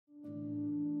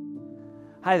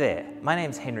Hi there, my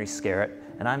name's Henry Skerritt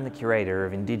and I'm the Curator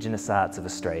of Indigenous Arts of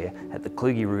Australia at the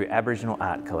Kluge-Ruhe Aboriginal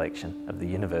Art Collection of the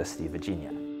University of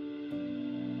Virginia.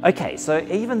 Okay, so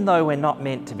even though we're not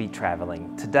meant to be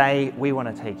travelling, today we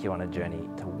want to take you on a journey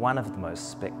to one of the most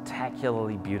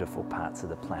spectacularly beautiful parts of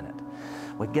the planet.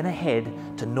 We're going to head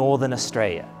to Northern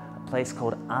Australia, a place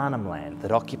called Arnhem Land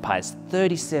that occupies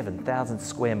 37,000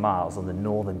 square miles on the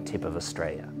northern tip of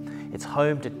Australia. It's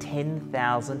home to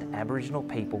 10,000 Aboriginal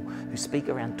people who speak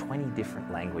around 20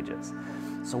 different languages.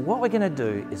 So what we're going to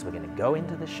do is we're going to go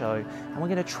into the show and we're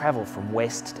going to travel from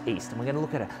west to east, and we're going to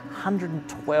look at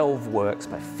 112 works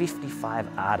by 55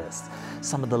 artists,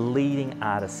 some of the leading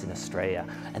artists in Australia,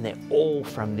 and they're all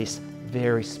from this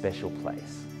very special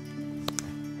place.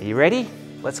 Are you ready?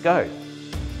 Let's go.